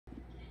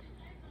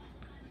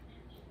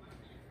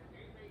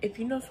if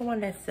you know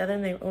someone that's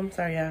selling their, I'm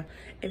sorry, y'all.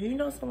 If you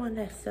know someone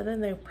that's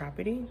selling their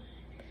property,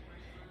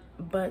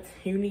 but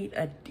you need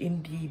a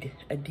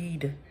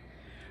deed.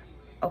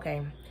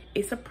 Okay,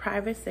 it's a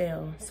private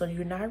sale, so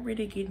you're not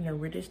really getting a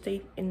real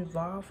estate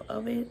involved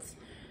of it.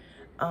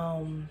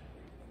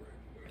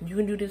 You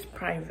can do this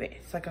private.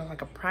 It's like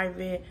a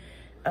private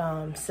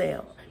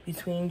sale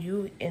between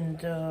you and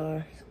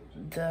the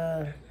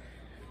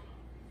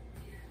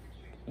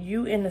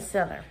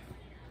seller.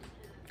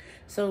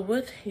 So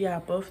what y'all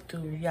both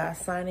do, y'all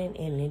signing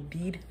in a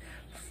deed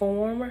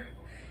form.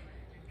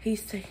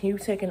 You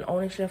taking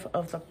ownership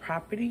of the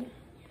property,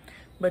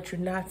 but you're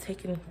not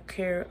taking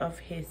care of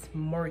his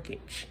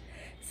mortgage.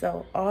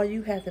 So all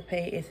you have to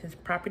pay is his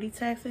property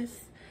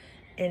taxes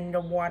and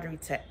the water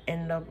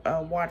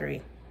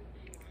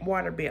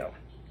bill.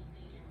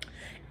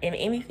 And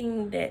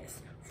anything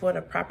that's for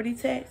the property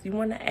tax, you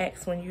want to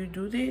ask when you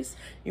do this,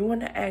 you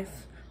want to ask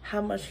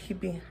how much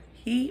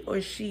he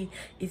or she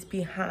is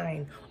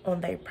behind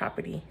on their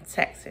property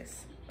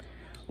taxes.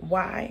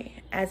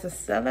 Why? As a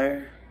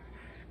seller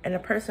and a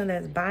person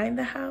that's buying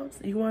the house,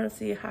 you want to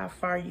see how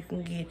far you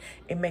can get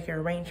and make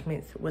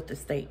arrangements with the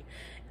state.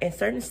 In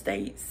certain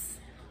states,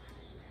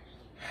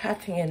 I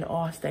think in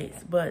all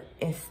states, but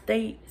in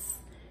states,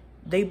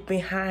 they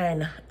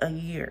behind a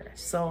year.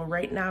 So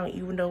right now,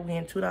 even though we're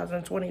in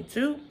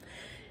 2022,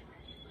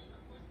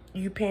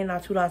 you paying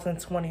out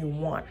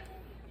 2021.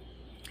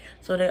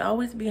 So they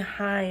always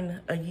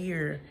behind a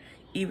year,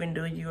 even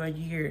though you're a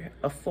year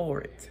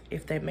forward,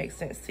 if that makes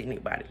sense to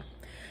anybody.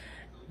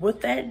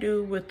 What that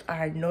do with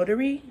our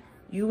notary,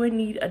 you would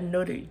need a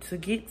notary to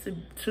get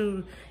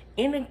to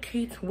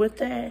indicate with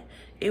that.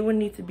 It would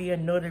need to be a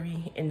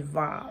notary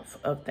involved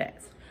of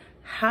that.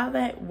 How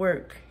that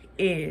work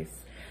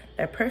is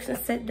that person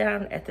sit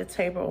down at the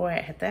table or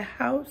at the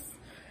house,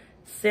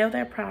 sell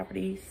their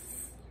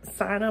properties,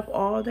 sign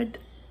all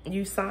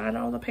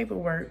the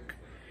paperwork,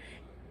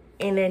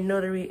 and then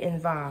notary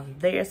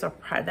involved. That's a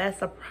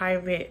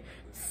private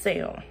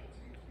sale.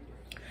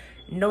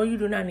 No, you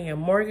do not need a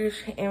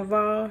mortgage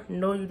involved.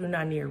 No, you do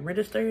not need a real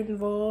estate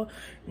involved.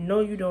 No,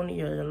 you don't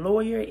need a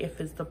lawyer.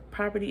 If it's the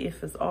property,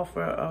 if it's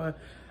offer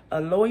a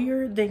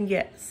lawyer, then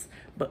yes.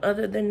 But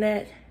other than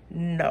that,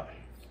 no.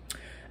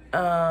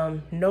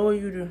 No,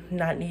 you do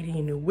not need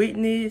any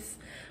witness,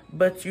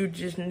 but you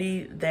just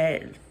need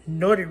that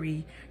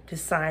notary to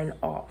sign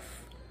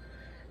off.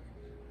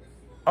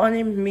 On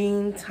the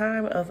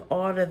meantime of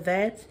all of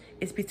that,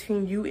 it's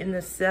between you and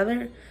the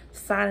seller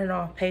signing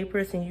off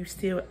papers, and you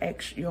still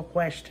ask your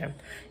question.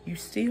 You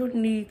still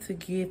need to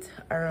get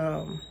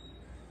an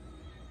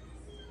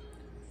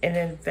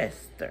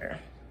investor.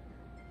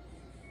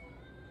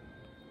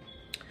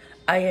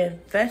 An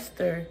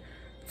investor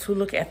to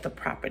look at the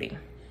property,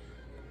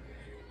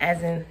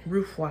 as in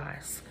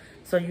roof-wise.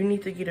 So you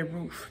need to get a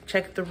roof.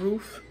 Check the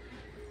roof,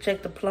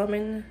 check the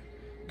plumbing,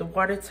 the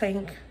water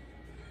tank,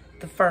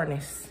 the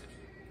furnace.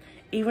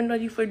 Even though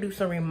you do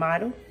some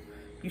remodel,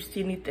 you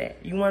still need that.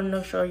 You want to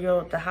know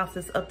sure the house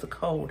is up to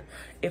code.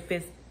 If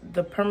it's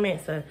the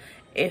permits,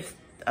 if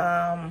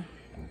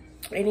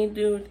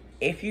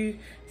you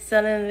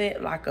selling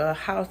it like a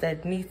house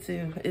that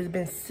it's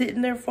been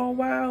sitting there for a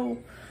while,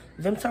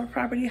 them type of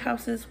property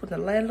houses with the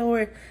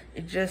landlord,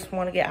 it just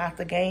want to get out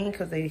the game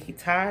because he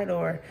tired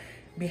or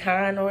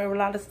behind or a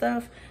lot of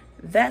stuff.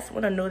 That's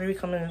when a notary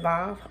comes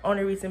involved.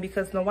 Only reason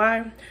because you know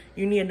why?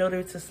 You need a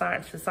notary to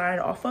sign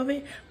off of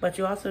it, but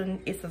you also,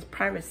 it's a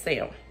private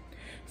sale.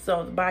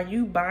 So by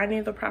you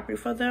buying the property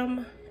for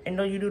them, and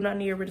no, you do not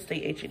need a real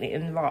estate agent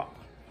involved.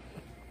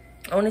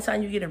 Only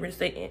time you get a real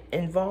estate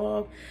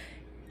involved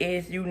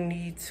is you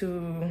need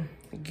to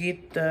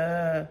get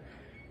the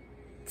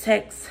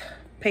tax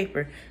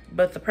paper,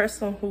 but the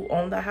person who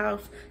owns the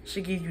house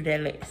should give you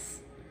that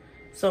list.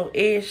 So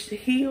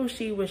he or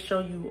she will show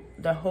you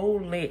the whole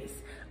list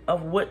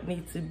of what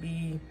needs to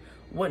be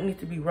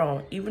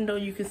wrong. Even though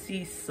you can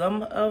see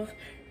some of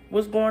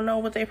what's going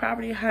on with their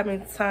property, how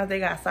many times they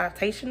got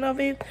citation of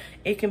it.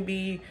 It can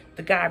be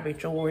the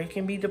garbage, or it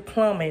can be the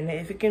plumbing,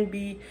 if it can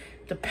be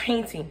the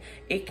painting,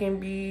 it can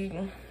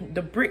be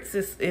the bricks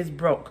is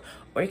broke,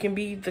 or it can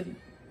be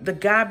the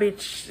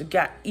garbage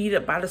got eaten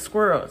up by the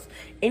squirrels.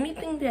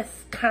 Anything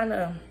that's kind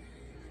of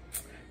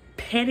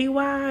petty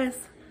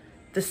wise,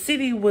 the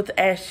city would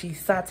actually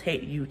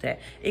citate you that.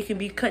 It can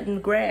be cutting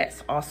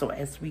grass also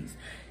as we.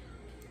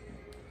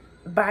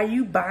 By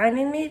you buying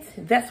it,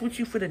 that's what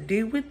you for to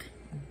deal with.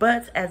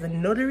 But as a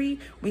notary,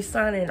 we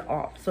sign it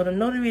off. So the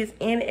notary is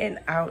in and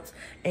out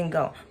and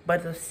gone.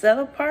 But the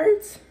seller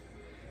part,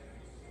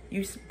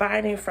 you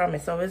buying it from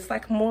it. So it's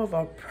like more of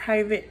a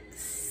private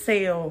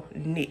sale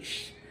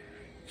niche.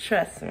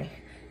 Trust me.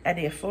 I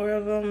did 4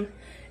 of them.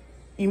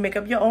 You make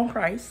up your own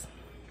price.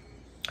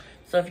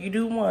 So if you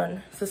do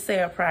one, it's a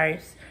sale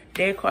price.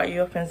 They'll call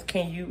you up and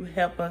can you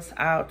help us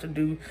out to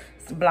do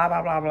blah,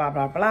 blah, blah, blah,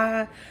 blah,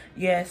 blah.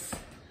 Yes,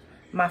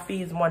 my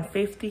fee is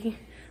 $150.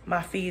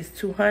 My fee is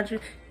 $200.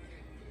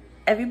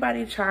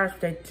 Everybody charge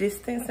their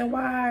distance and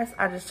wise.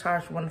 I just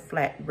charge one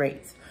flat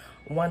rate,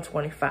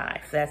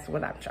 $125. That's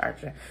what I'm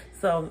charging.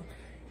 So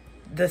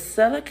The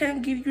seller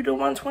can give you the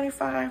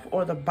 125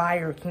 or the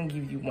buyer can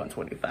give you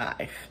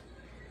 125.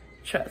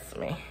 Trust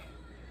me.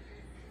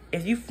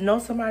 If you know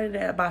somebody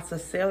that about to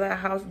sell that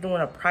house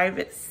doing a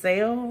private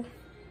sale,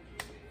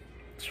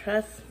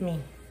 trust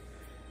me.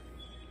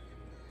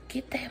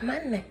 Get that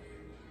money.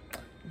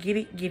 Get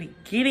it, get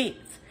it, get it.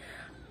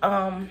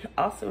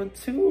 Also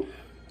too,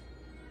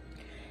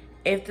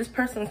 if this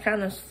person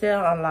kind of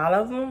sell a lot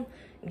of them,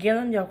 get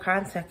them your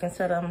contact and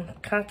tell them,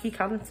 keep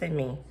contacting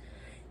me.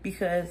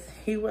 Because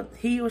he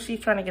or she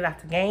trying to get out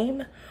the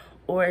game,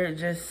 or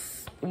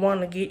just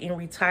want to get in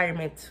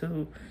retirement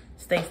to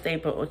stay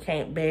stable, or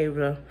can't be able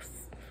to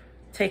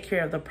take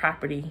care of the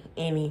property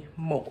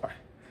anymore.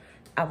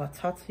 I will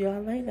talk to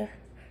y'all later.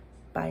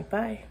 Bye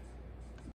bye.